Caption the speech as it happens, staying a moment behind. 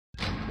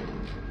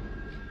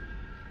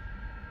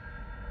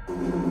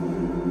I'm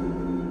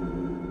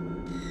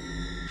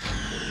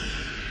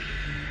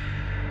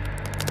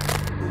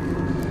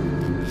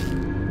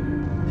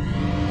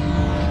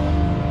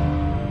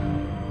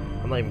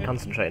not even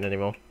concentrating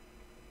anymore.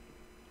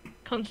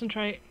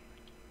 Concentrate.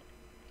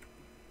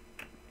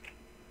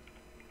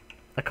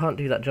 I can't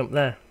do that jump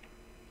there.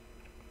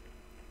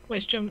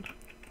 Which jump?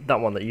 That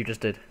one that you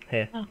just did.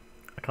 Here. Oh.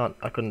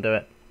 I couldn't do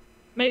it.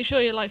 Make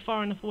sure you're like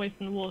far enough away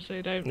from the wall so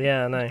you don't.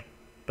 Yeah, I know.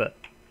 But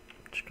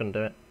just couldn't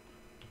do it.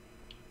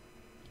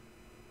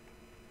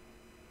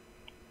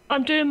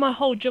 I'm doing my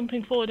whole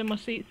jumping forward in my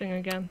seat thing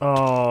again.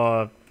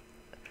 Oh,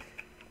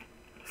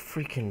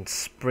 freaking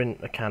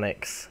sprint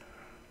mechanics.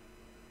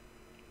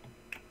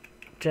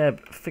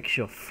 Jeb, fix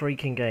your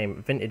freaking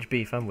game. Vintage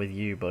beef, I'm with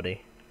you,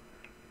 buddy.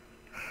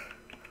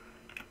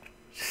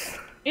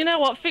 You know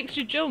what? Fix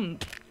your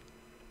jump.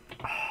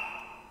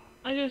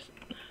 I just...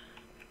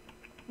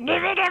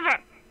 The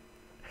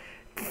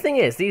thing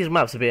is, these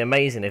maps would be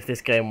amazing if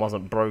this game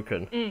wasn't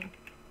broken.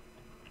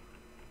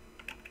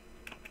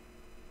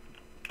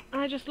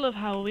 I just love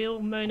how we all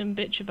moan and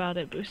bitch about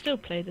it, but we still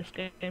play this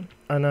game.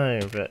 I know,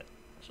 but...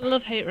 It's a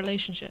love-hate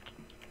relationship.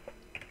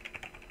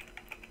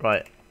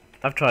 Right,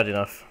 I've tried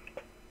enough.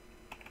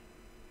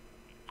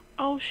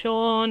 Oh,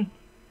 Sean.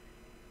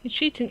 You're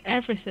cheating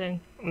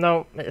everything.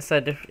 No, it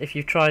said if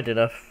you've tried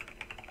enough,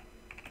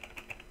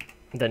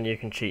 then you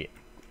can cheat.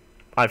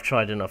 I've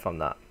tried enough on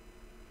that.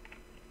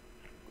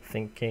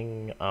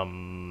 Thinking,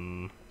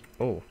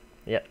 oh,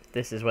 yep,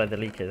 this is where the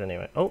leak is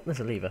anyway. Oh, there's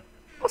a lever.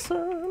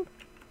 Awesome!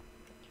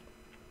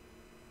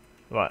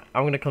 Right,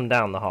 I'm gonna come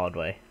down the hard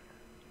way.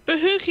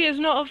 Bahoookie is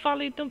not a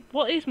valid...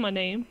 What is my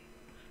name?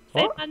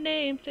 Say What? my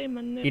name, say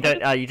my name. You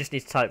don't, you just need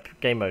to type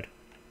game mode.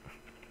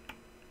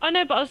 I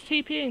know, but I was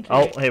TPing to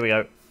Oh, it. here we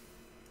go.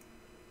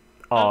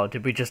 Oh,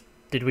 did we just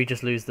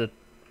lose the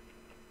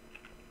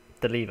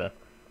lever?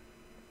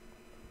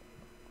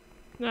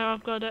 No,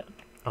 I've got it.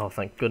 Oh,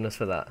 thank goodness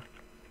for that.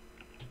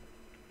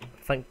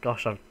 Thank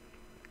gosh I've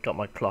got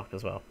my clock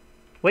as well.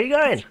 Where are you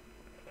going?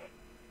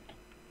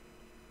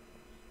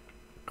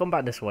 Come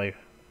back this way.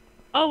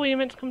 Oh, were you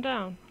meant to come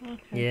down? Okay.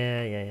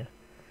 Yeah.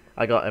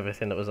 I got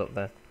everything that was up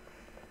there.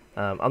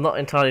 I'm not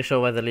entirely sure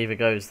where the lever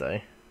goes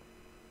though.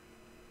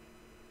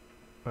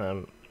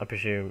 I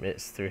presume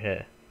it's through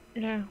here.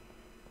 Yeah.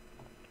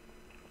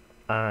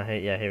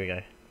 Yeah, here we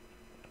go.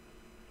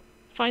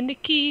 Find the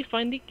key,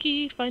 find the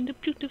key, find the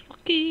beautiful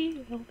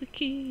key. Oh, the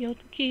key, oh,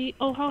 the key.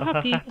 Oh, how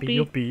happy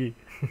you'll be.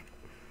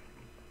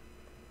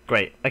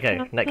 Great. Okay,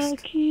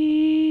 next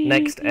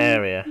Next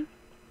area.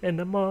 In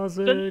the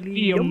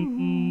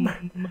mausoleum.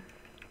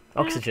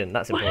 Oxygen,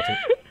 that's important.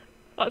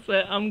 That's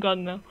it, I'm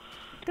gone now.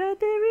 That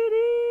there it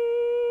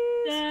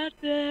is. That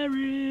there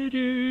it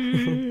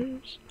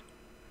is.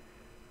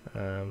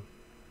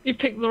 You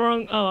picked the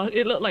wrong... Oh,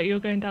 it looked like you were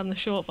going down the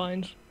short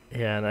vines.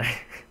 Yeah, I know.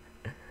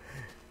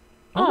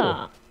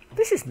 Ah.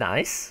 This is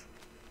nice.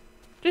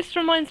 This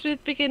reminds me of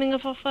the beginning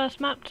of our first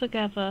map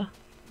together.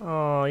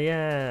 Oh,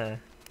 yeah.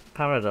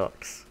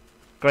 Paradox.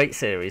 Great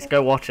series,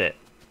 go watch it.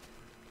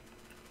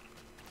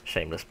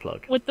 Shameless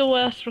plug. With the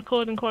worst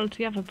recording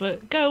quality ever,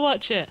 but go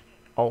watch it.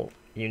 Oh,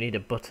 you need a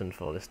button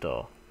for this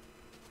door.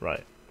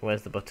 Right,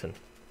 where's the button?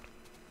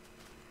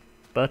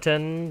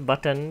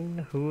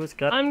 Button, who's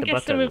got I'm the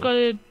guessing button? we've got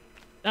a...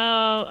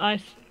 Oh,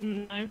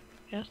 no.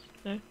 Yes,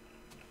 no.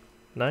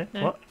 No?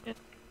 No. What? Yes.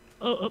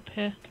 Oh, up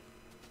here.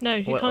 No,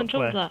 you Where- can't up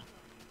jump where? that.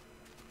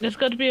 There's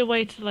got to be a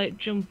way to, like,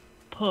 jump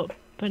up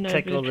and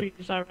Check over all the the-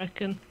 trees, I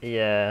reckon.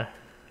 Yeah,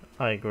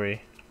 I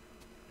agree.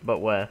 But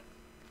where?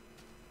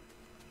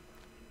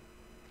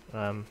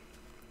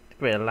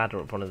 Create a ladder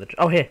up one of the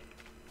oh, here!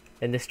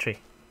 In this tree.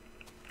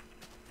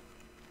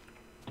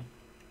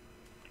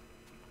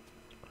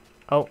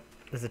 Oh,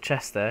 there's a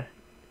chest there.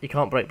 You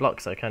can't break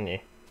blocks though, can you?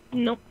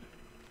 Nope.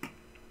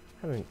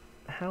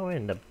 How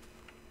in the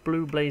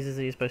blue blazes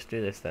are you supposed to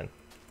do this then?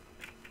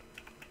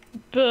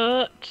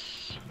 But...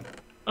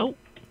 Oh.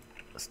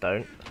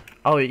 Stone.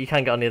 Oh, you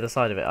can get on the other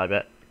side of it, I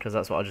bet. Because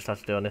that's what I just had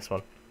to do on this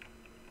one.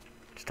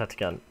 Just had to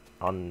get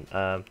on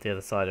the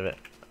other side of it.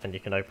 And you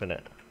can open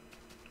it.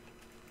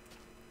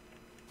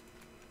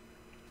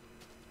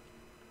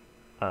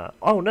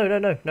 Oh, no. You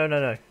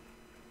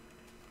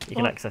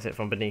can What? access it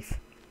from beneath.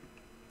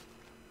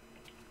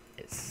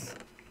 It's...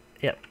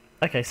 Yep.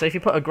 Okay, so if you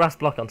put a grass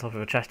block on top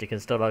of a chest, you can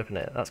still open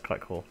it. That's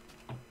quite cool.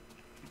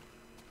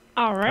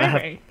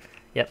 Alright.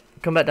 Yep.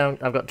 Come back down.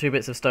 I've got 2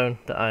 bits of stone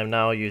that I'm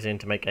now using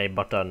to make a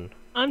button.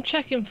 I'm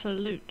checking for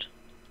loot.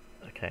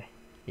 Okay.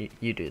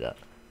 You do that.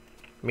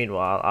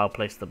 Meanwhile, I'll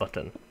place the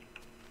button.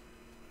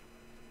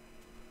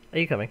 Are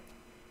you coming?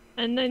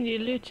 And then you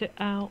loot it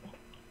out.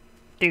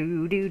 Whoa!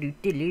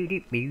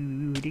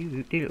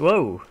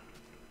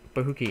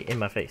 Bahoookie in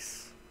my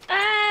face.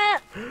 Ah!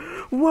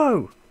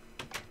 Whoa!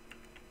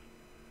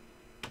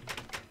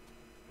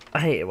 I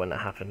hate it when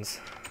that happens.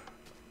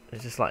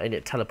 It's just like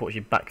it teleports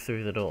you back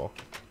through the door.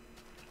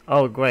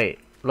 Oh great!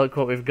 Look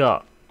what we've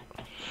got.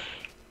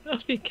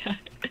 Off you go.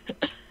 This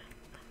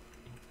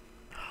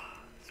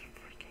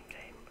freaking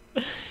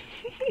game.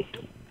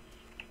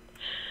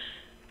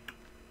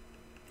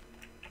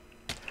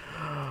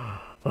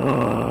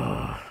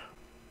 Oh.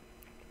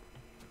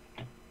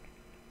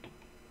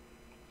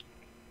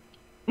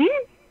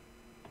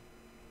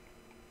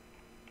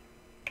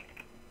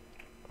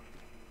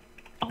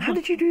 How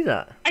did you do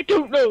that? I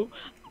don't know.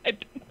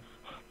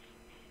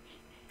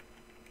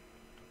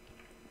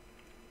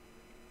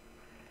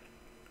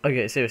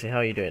 Okay, seriously, how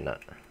are you doing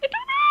that? I don't know.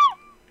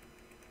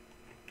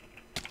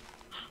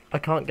 I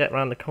can't get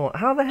round the corner.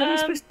 How the hell are you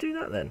supposed to do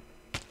that then?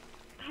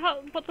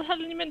 What the hell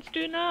are you meant to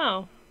do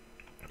now?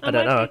 I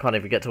don't know. I can't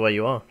even get to where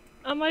you are.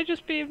 Am I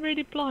just being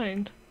really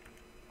blind?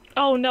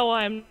 Oh no,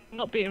 I am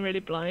not being really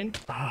blind.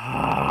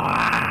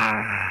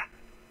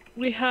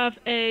 We have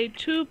a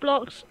 2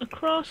 blocks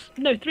across,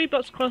 no, 3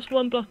 blocks across,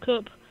 1 block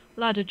up,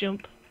 ladder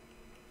jump.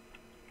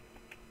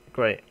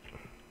 Great.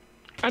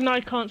 And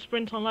I can't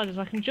sprint on ladders.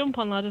 I can jump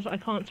on ladders, I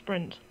can't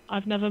sprint.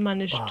 I've never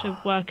managed to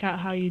work out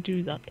how you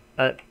do that.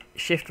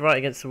 Shift right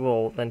against the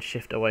wall, then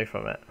shift away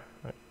from it.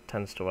 That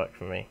tends to work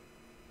for me.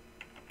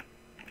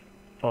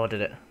 Oh,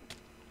 did it?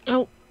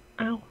 Oh,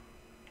 ow.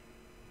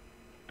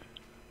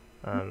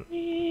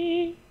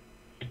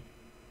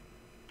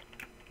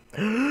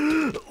 Ooh,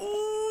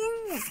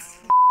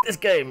 this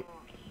game.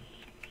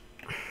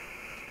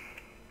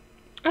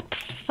 I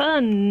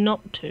prefer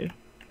not to.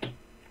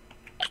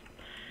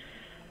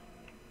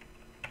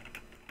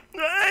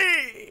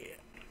 Hey!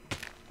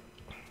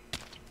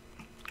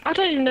 I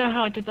don't even know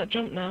how I did that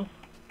jump now.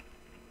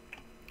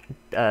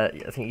 I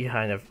think you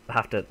kind of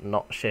have to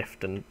not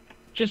shift and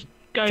Just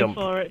go jump.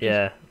 for it.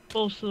 Yeah. Just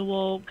balls to the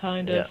wall,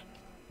 kind of. Yeah.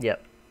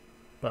 Yep.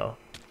 Well,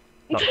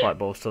 not quite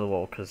balls to the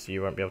wall because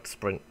you won't be able to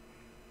sprint.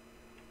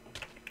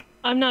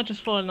 I'm now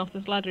just falling off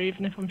this ladder,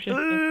 even if I'm shifting.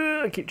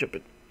 I keep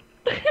jumping.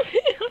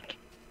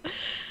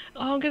 Oh,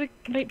 I'm gonna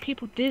make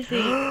people dizzy.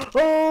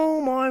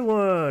 Oh my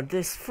word!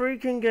 This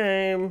freaking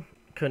game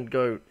can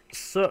go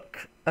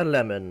suck a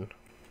lemon.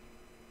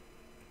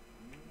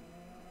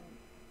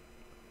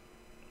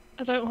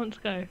 I don't want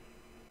to go.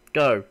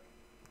 Go.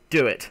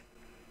 Do it.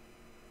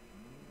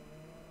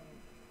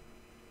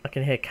 I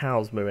can hear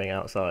cows mooing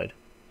outside.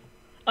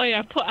 Oh yeah,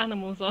 I put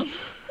animals on.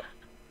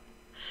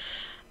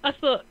 I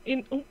thought,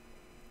 you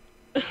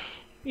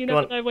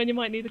never know when you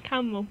might need a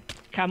camel.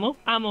 Camel?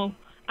 Animal.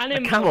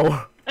 A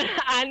camel?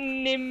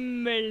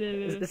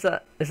 Animal. Is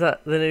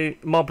that the new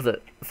mob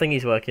that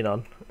Thingy's working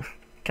on?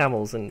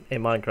 Camels in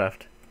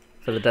Minecraft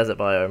for the desert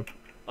biome.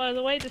 By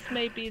the way, this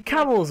may be the...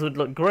 Camels would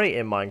look great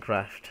in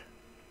Minecraft.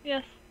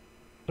 Yes.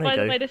 There By you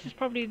the go. way, this is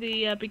probably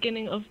the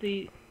beginning of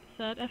the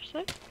 3rd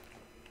episode.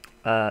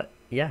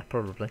 Yeah,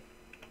 probably.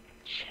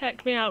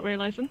 Check me out,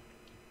 realising.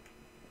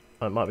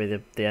 Or it might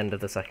be the end of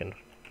the 2nd.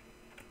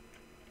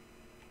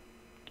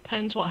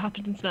 Depends what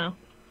happens now.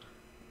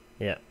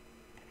 Yeah.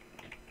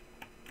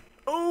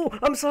 Oh,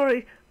 I'm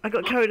sorry. I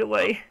got carried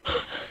away.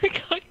 I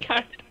got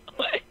carried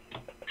away.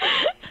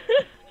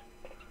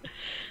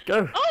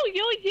 Go. Oh,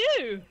 you're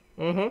you!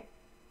 Mhm.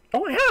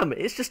 Oh, I am.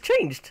 It's just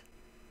changed.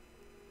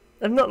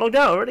 I'm not logged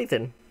out or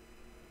anything.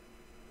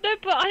 No,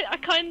 but I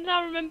kind of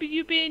now remember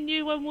you being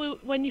you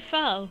when you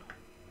fell.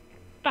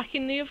 Back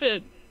in the other...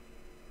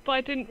 But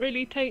I didn't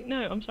really take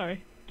note, I'm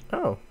sorry.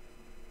 Oh.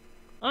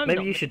 I'm Maybe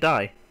not... you should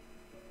die.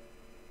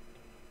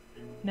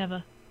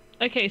 Never.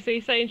 Okay, so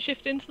you're saying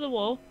shift into the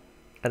wall.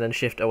 And then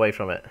shift away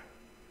from it.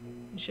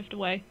 And shift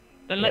away.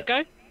 Then let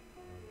go.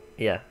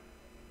 Yeah.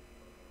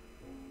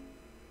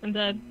 And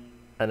then...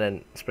 And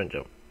then sprint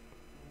jump.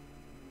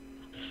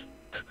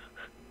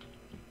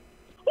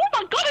 Oh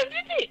my god, I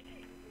did it!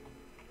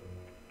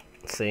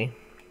 See?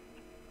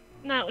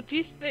 Now, do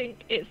you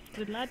think it's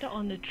the ladder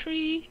on the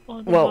tree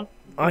or the Well, one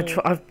on the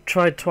wall? I've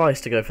tried twice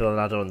to go for the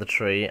ladder on the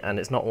tree and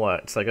it's not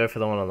worked, so go for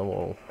the one on the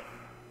wall.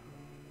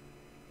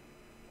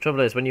 Trouble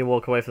is, when you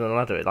walk away from the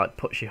ladder, it like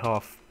puts you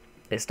half.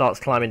 It starts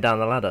climbing down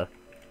the ladder.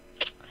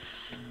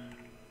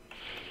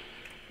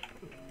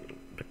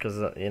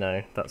 Because, you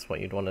know, that's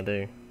what you'd want to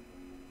do.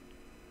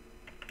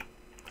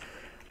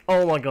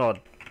 Oh my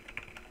god.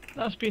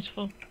 That's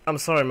beautiful. I'm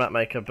sorry, map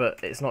maker,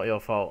 but it's not your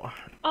fault.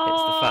 Oh,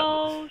 It's the fact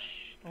that...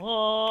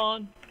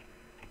 Sean.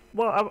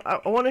 Well,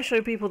 I want to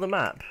show people the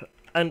map,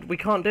 and we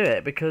can't do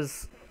it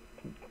because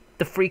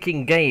the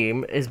freaking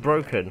game is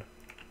broken.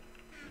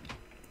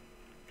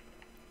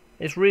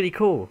 It's really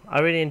cool. I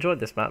really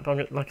enjoyed this map.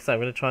 Like I said, I'm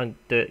going to try and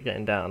do it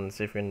getting down and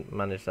see if we can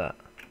manage that.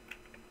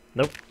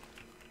 Nope.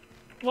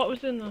 What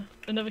was in there?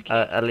 Another key?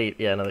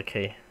 Another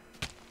key.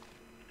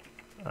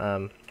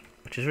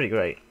 Which is really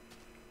great.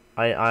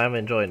 I am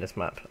enjoying this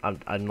map.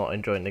 I'm not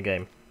enjoying the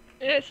game.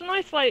 Yeah, it's a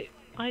nice, like,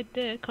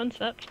 idea,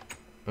 concept.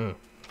 Mm.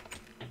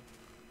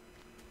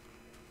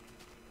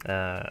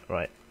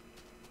 Right.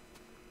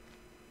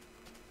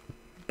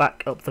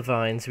 Back up the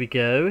vines we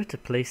go to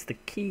place the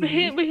key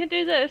We can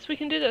do this. We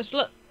can do this.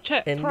 Look,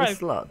 check. in Pro. the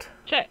slot.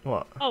 Check.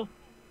 What? Oh.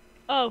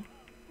 Oh.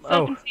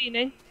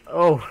 Serpentining.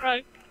 Oh.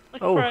 Pro.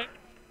 Like Oh. a pro.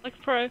 Like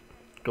a pro.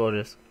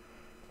 Gorgeous.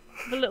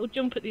 With a little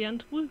jump at the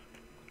end. Woo.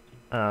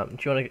 Do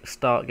you want to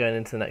start going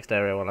into the next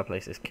area while I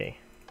place this key?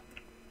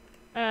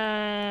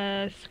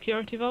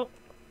 Security vault.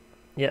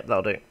 Yep,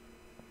 that'll do.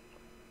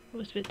 Oh,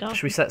 it's a bit dark.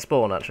 Should we set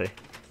spawn actually?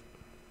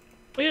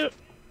 We're...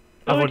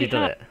 I've already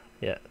done it.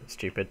 Yeah,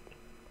 stupid.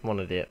 I'm an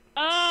idiot.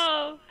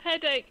 Oh,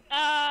 headache.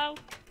 Ow.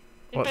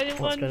 If What's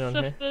anyone going on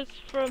here? suffers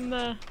from,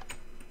 is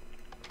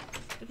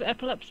it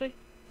epilepsy?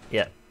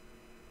 Yeah.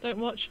 Don't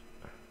watch.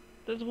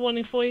 There's a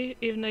warning for you,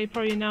 even though you're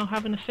probably now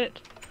having a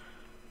fit.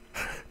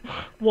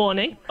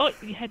 Warning. Oh,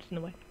 your head's in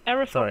the way.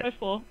 Error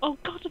 404. Oh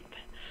God.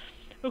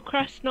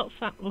 Request not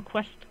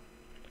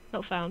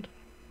found.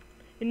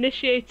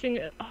 Initiating.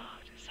 Oh,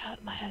 it just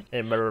hurt my head.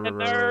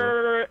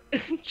 Emergency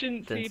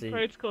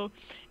protocol.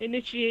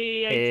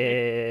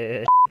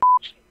 Initiating.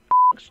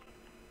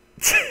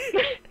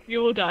 You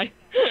will die.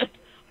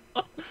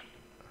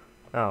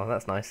 Oh,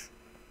 that's nice.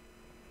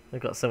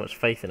 They've got so much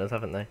faith in us,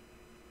 haven't they?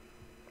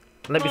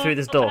 Let me through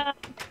this door.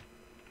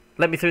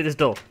 Let me through this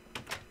door.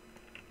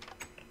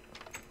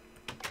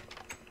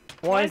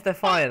 Why is there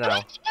fire now? I'm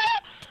on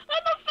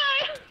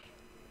fire!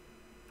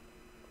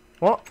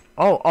 What?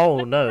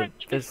 Oh no,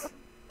 there's...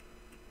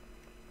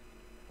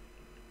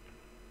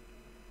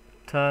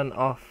 Turn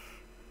off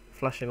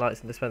flashing lights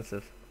and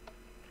dispensers.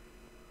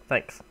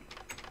 Thanks.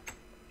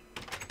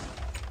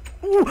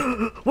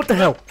 Ooh, what the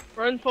hell?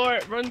 Run for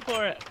it, run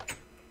for it.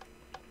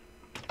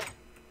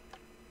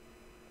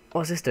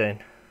 What's this doing?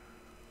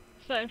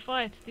 Setting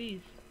fire to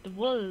these. The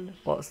wolves.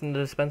 What's in the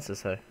dispensers,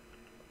 so?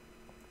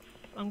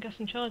 I'm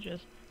guessing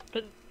charges.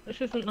 But this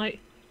isn't like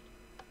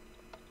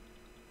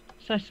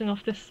setting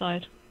off this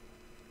side.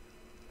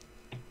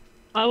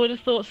 I would have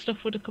thought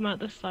stuff would have come out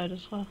this side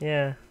as well.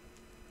 Yeah.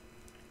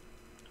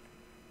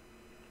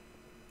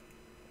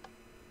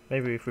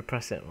 Maybe if we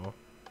press it more.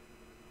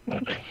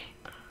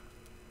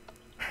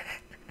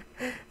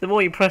 The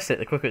more you press it,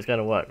 the quicker it's going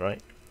to work,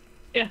 right?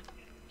 Yeah.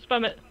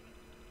 Spam it.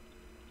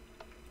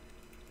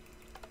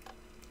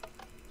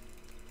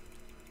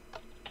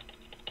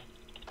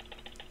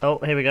 Oh,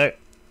 here we go.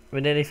 We're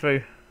nearly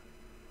through.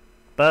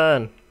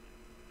 Burn.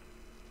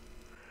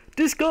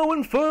 Disco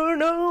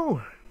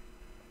Inferno!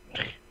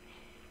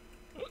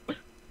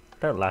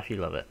 Don't laugh, you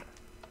love it.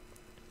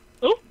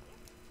 Oh!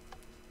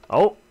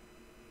 Oh!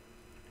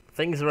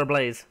 Things are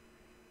ablaze.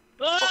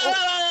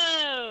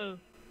 Whoa!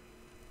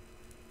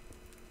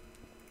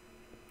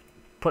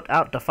 Put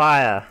out the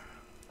fire.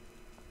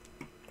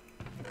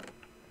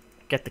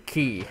 Get the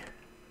key.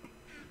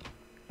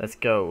 Let's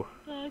go.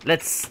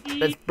 Let's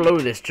blow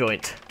this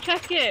joint.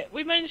 Check it!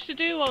 We managed to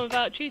do one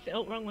without cheating.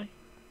 Oh, wrong way.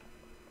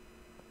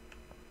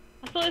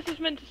 I thought this was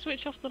meant to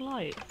switch off the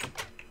lights.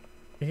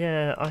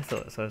 Yeah, I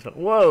thought so.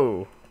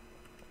 Whoa!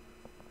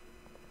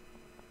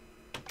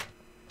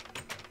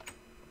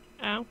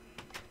 Ow.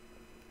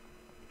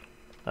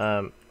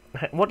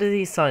 What do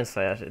these signs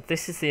say? Actually?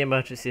 This is the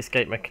emergency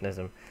escape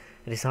mechanism.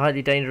 It is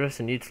highly dangerous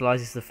and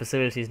utilises the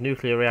facility's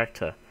nuclear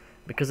reactor.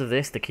 Because of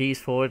this, the keys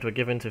forward were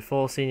given to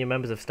 4 senior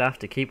members of staff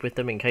to keep with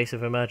them in case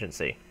of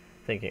emergency.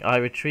 Thinking,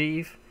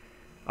 retrieve.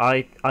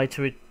 Oh,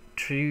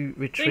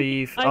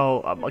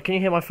 can you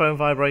hear my phone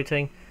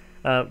vibrating?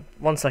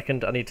 1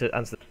 second, I need to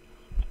answer.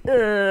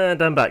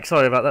 And I'm back.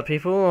 Sorry about that,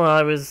 people.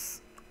 I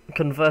was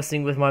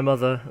conversing with my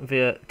mother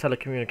via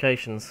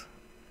telecommunications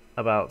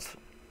about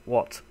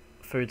what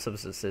food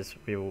substances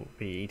we will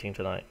be eating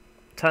tonight.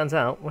 Turns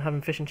out we're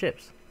having fish and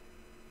chips.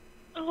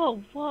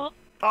 Oh, what?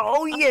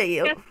 Oh,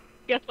 yeah!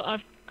 Guess what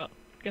I've got?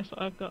 Guess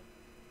what I've got?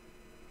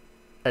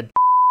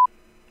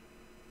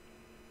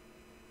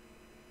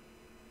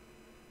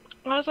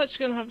 I was actually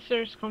going to have a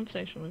serious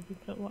conversation with you,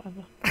 but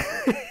whatever.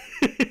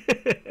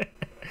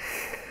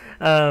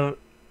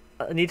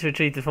 I need to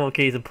retrieve the 4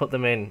 keys and put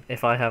them in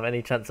if I have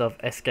any chance of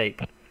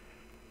escape.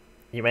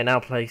 You may now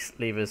place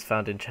levers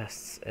found in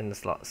chests in the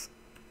slots.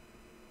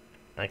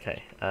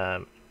 Okay,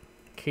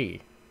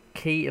 key.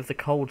 Key of the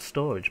cold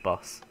storage,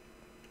 boss.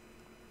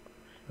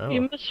 Oh.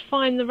 You must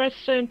find the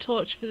redstone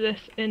torch for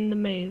this in the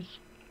maze.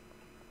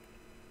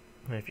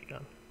 Where have you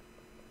gone?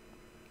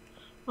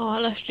 Oh, I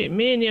left you.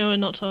 Me and you are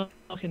not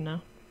talking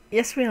now.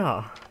 Yes, we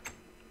are.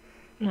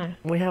 No.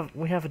 We have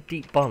a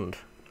deep bond.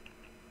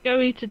 Go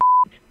eat a d***.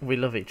 We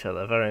love each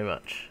other very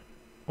much.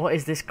 What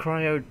is this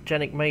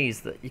cryogenic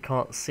maze that you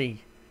can't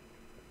see?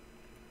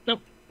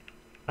 Nope.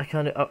 I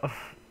kind of...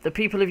 the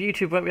people of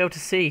YouTube won't be able to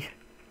see.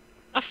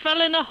 I fell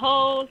in a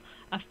hole.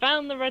 I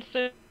found the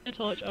redstone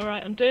torch.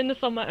 Alright, I'm doing this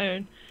on my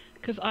own.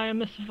 Because I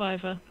am a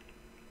survivor.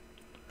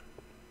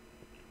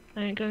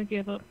 I ain't gonna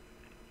give up.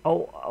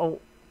 Oh.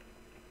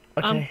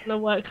 Okay. I'm gonna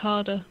work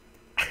harder.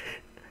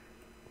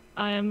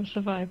 I am a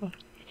survivor.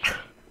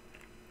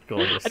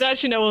 Gorgeous. I don't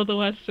actually know all the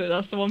words to it,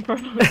 that's the one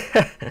problem.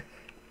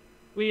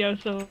 We are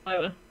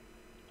survivor.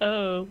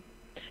 Oh.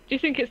 Do you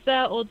think it's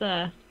there or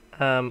there?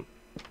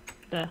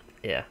 There.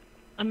 Yeah.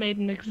 I made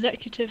an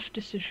executive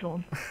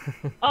decision.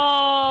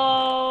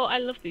 Oh, I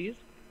love these.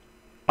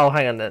 Oh,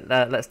 hang on.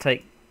 Let's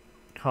take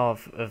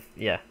half of...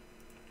 Yeah.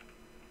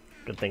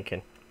 Good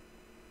thinking.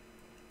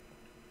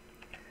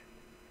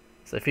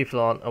 So if people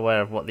aren't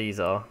aware of what these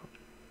are,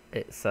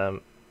 it's...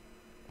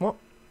 What?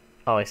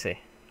 Oh, I see.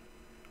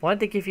 Why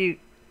did they give you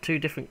 2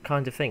 different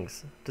kinds of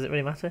things? Does it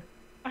really matter?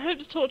 I hope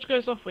the torch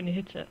goes off when you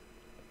hit it.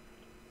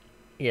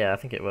 Yeah, I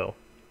think it will.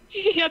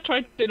 Yeah, I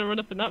tried doing a run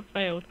up and that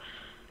failed.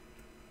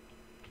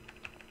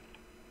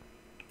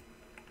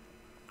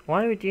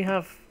 Why would you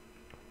have...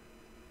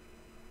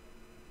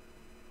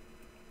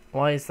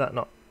 Why is that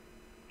not...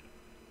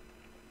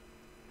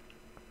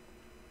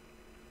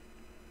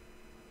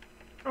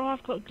 Oh,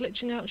 I've got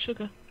glitching out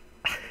sugar.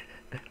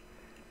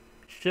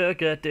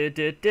 Sugar do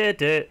do do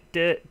do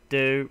do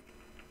do.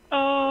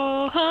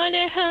 Oh,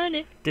 honey,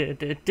 honey. Do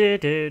do do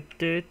do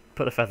do.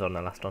 Put a feather on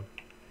the last one.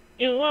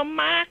 You are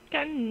my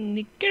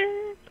candy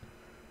girl.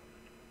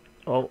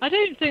 Oh. I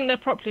don't think they're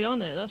properly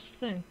on it, that's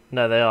the thing.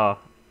 No, they are.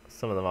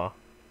 Some of them are.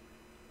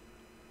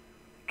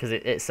 Because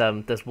it's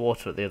there's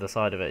water at the other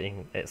side of it.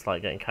 It's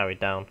like getting carried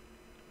down.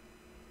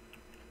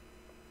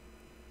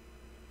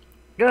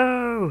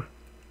 Go!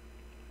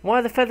 Why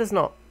are the feathers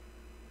not?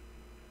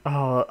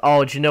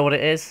 Oh, do you know what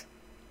it is?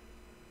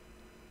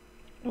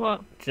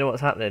 What? Do you know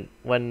what's happening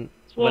when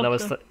I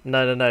was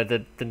no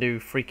the new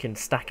freaking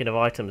stacking of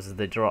items as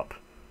they drop,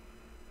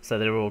 so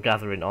they're all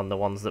gathering on the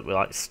ones that were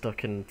like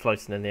stuck and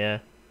floating in the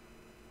air.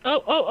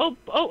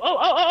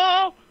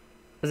 Oh!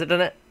 Has it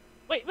done it?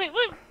 Wait.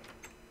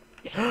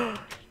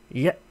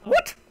 Yeah.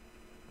 What?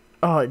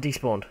 Oh, it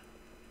despawned.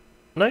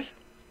 No?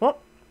 What?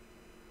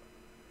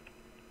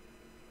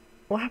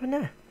 What happened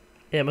there?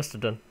 Yeah, it must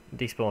have done. It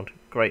despawned.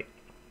 Great.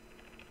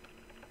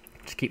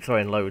 Just keep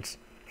throwing loads.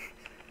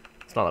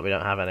 It's not like we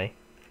don't have any.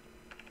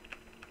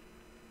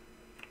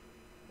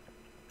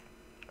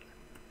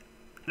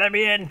 Let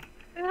me in!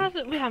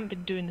 We haven't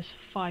been doing this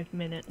for 5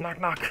 minutes. Knock,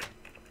 knock.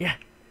 Yeah,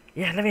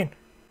 let me in.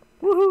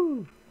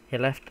 Woohoo! He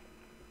left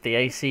the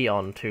AC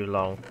on too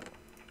long.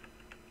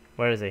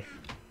 Where is he?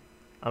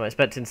 I'm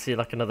expecting to see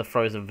like another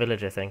frozen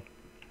villager thing.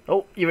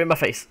 Oh, you're in my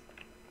face.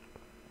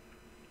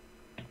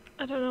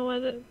 I don't know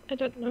whether... I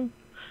don't know.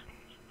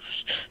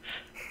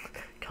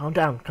 Calm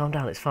down,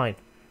 it's fine.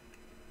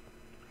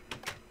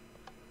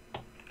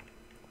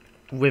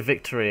 We're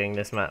victorying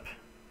this map.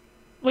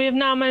 We have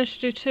now managed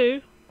to do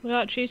 2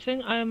 without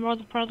cheating. I am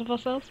rather proud of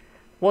ourselves.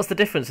 What's the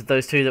difference with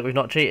those 2 that we've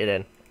not cheated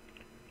in?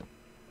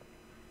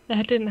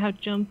 They didn't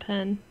have jump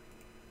in.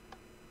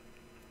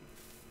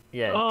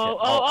 Yeah.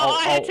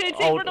 I had to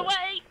run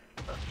away!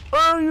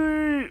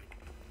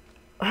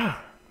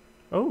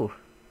 Oh.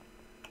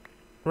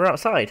 We're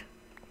outside.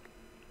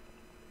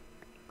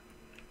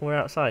 We're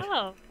outside.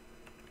 Oh.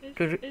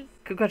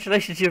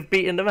 Congratulations, you've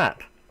beaten the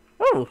map.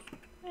 Oh.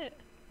 Yeah.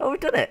 Oh, we've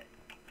done it.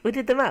 We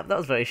did the map. That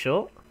was very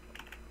short.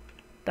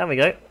 Down we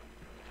go.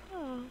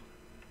 Oh.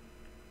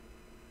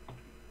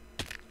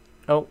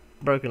 Oh,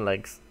 broken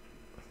legs.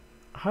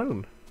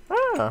 Home.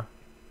 Ah.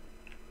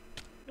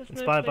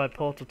 Inspired by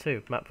Portal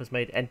 2. Map was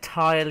made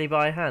entirely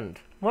by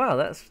hand. Wow,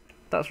 that's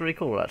really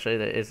cool actually.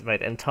 That it is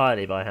made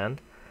entirely by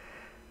hand.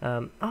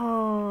 All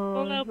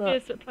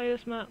LPs that play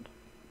this map.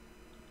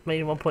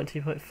 Made in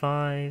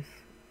 1.2.5.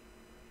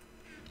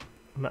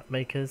 Map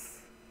makers.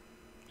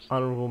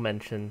 Honourable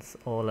mentions.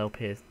 All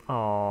LPs.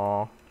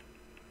 Aww.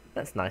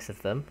 That's nice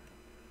of them.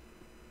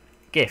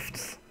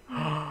 Gifts.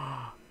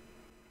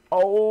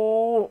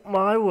 Oh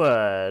my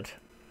word.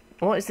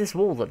 What is this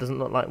wall that doesn't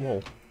look like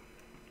wall?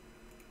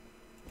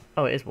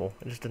 Oh, it is wall.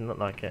 It just didn't look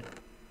like it.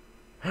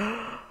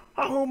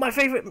 Oh, my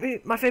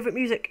favourite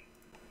music.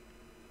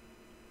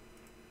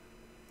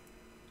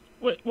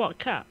 Wait, what,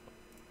 cat?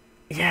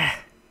 Yeah.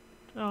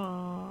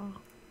 Oh.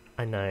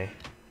 I know.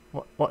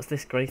 What's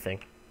this grey thing?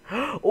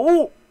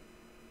 Oh!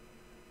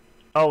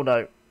 Oh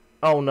no.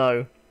 Oh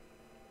no.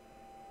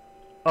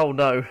 Oh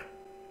no.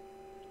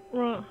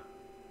 What?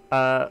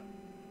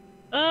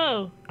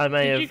 Oh.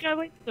 Did you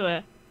go into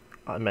it?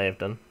 I may have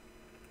done.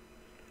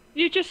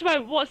 You just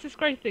went, what's this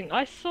grey thing?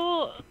 I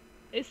saw...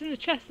 It's in the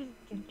chest,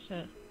 isn't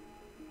it?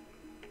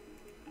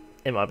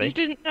 It might be.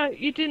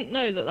 You didn't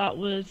know that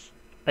was...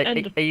 Are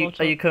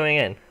you coming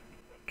in?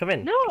 Come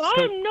in. No,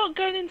 I'm not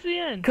going into the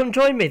end. Come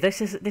join me.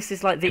 This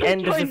is like the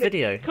end of the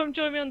video. Come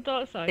join me on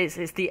Dark Side.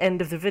 It's the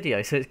end of the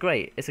video, so it's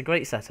great. It's a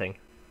great setting.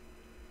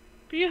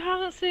 But you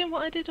haven't seen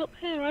what I did up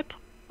here. I put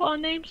our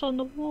names on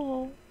the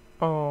wall.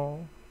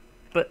 Oh,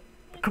 but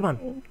come on.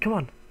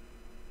 It'd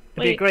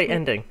be a great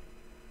ending.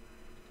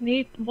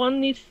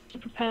 One needs to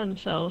prepare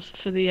themselves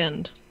for the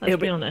end. Let's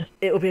be honest.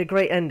 It'll be a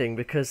great ending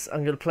because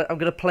I'm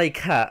gonna play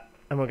cat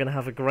and we're gonna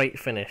have a great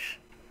finish.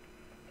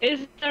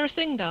 Is there a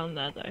thing down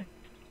there though?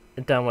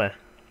 Down where?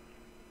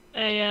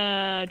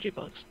 A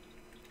jukebox.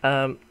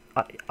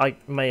 I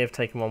may have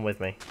taken one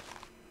with me.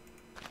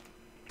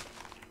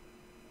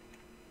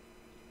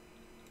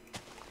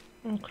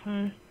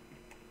 Okay.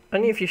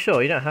 Only if you're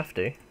sure. You don't have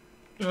to.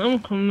 I'm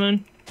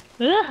coming.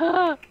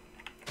 No,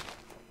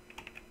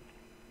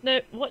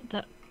 what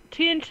the?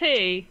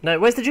 TNT? No,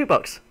 where's the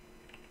jukebox?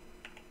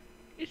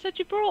 You said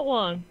you brought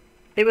one.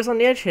 It was on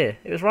the edge here.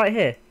 It was right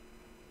here.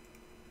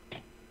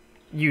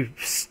 You've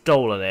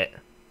stolen it.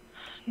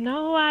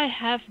 No, I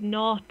have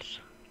not.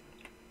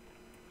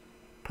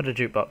 Put a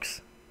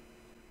jukebox.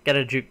 Get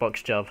a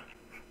jukebox job.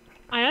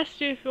 I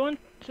asked you if you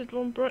wanted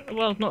one.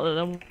 Well, not that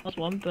there was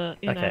one, but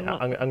you know. Okay,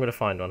 I'm gonna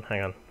find one.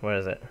 Hang on. Where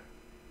is it?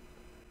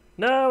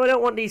 No, I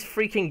don't want these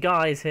freaking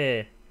guys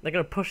here. They're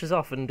gonna push us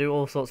off and do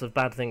all sorts of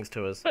bad things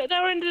to us. But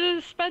they're in the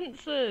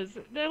dispensers.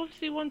 They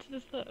obviously wanted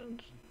us.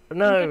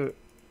 No.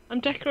 I'm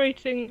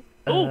decorating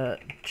Oh,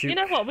 Duke. you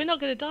know what? We're not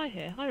going to die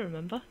here. I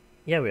remember.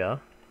 Yeah, we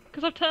are.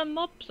 Because I've turned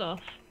mobs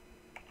off.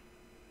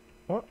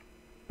 What?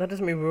 That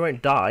doesn't mean we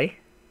won't die.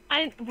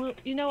 Well,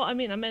 you know what I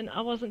mean? I meant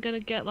I wasn't going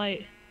to get,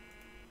 like...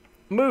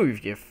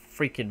 Move, you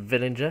freaking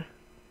villager.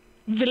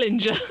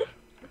 Villager.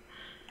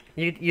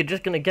 You're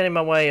just gonna get in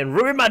my way and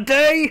ruin my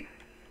day?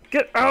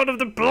 Get out of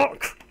the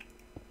block!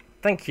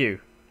 Thank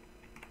you.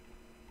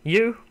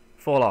 You,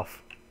 fall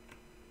off.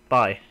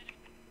 Bye.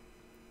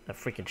 A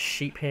freaking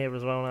sheep here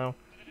as well now.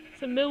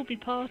 It's a Milby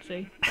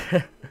party.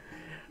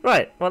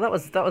 Right, well that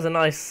was a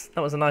nice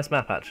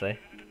map actually.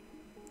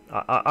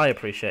 I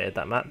appreciated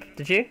that map.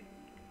 Did you?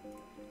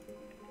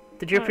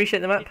 Did you appreciate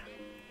the map?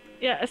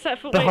 Yeah,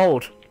 except for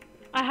Behold. Wait,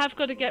 I have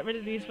got to get rid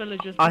of these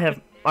villagers.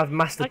 I've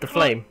mastered the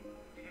flame.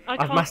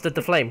 I've mastered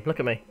the flame. Look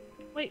at me.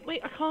 Wait,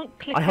 I can't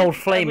click. I hold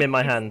flame in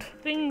my hand.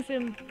 Things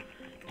in.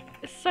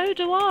 So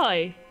do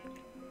I.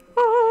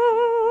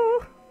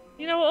 Oh.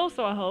 You know what?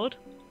 Also, I hold.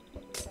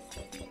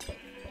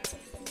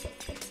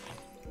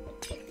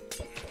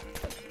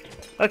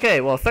 Okay,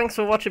 well, thanks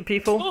for watching,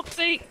 people.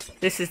 Oopsie.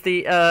 This is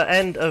the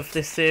end of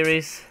this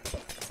series.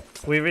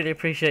 We really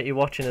appreciate you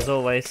watching, as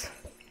always.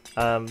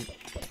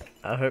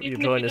 I hope you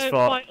join us for. I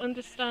don't quite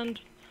understand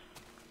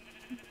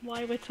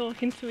why we're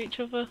talking to each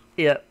other.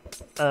 Yeah.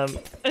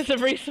 As a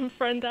recent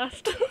friend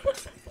asked.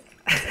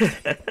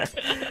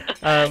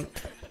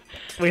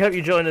 We hope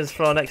you join us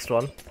for our next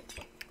one.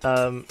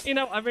 You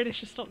know, I really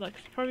should stop that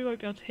because you probably won't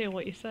be able to hear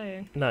what you're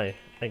saying. No,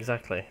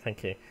 exactly.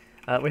 Thank you.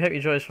 We hope you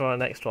join us for our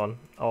next one,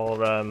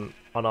 or on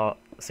our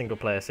single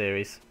player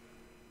series.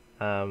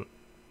 But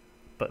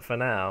for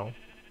now,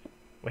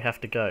 we have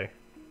to go.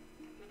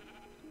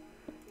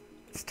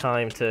 It's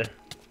time to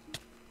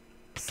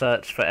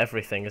search for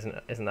everything, isn't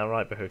that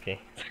right, Bahoookie?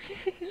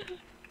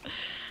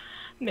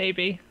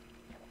 Maybe.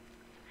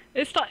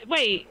 It's like,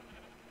 wait,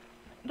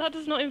 that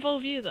does not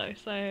involve you though,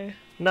 so...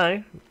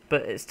 No,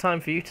 but it's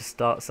time for you to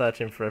start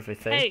searching for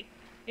everything. Hey,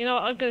 you know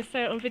what, I'm going to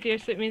say it on video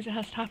so it means it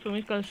has to happen.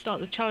 We've got to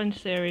start the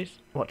challenge series.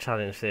 What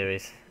challenge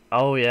series?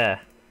 Oh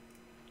yeah.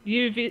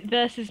 You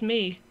versus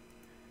me.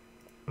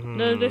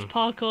 None of this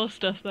parkour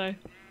stuff though.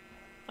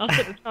 I'll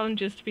set the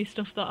challenges to be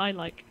stuff that I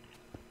like.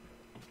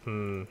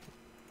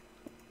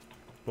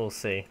 We'll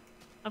see.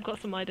 I've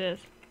got some ideas.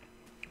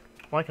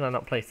 Why can I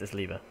not place this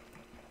lever?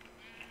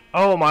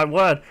 Oh my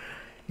word!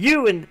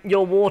 You and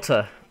your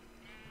water!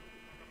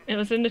 It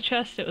was in the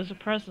chest, it was a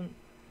present.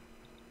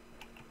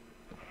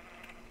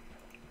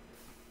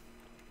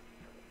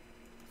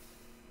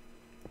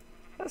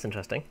 That's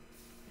interesting.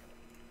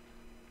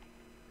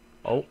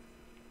 Oh.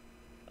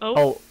 Oh.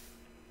 Oh.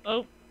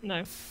 Oh,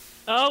 no.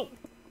 Oh!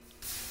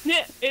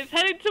 Yeah, it's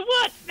heading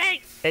towards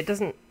me! It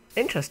doesn't...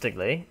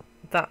 Interestingly,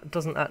 that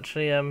doesn't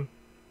actually,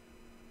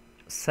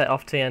 set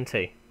off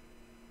TNT.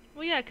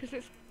 Well, yeah, because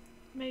it's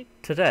made...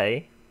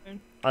 Today,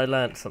 I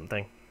learnt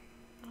something.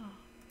 Oh,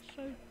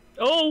 so...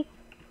 Oh!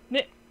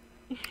 Nip!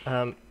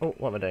 Oh,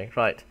 what am I doing?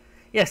 Right.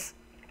 Yes.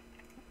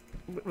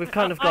 We've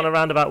kind of gone a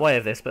roundabout way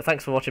of this, but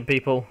thanks for watching,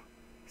 people.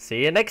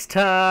 See you next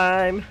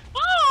time!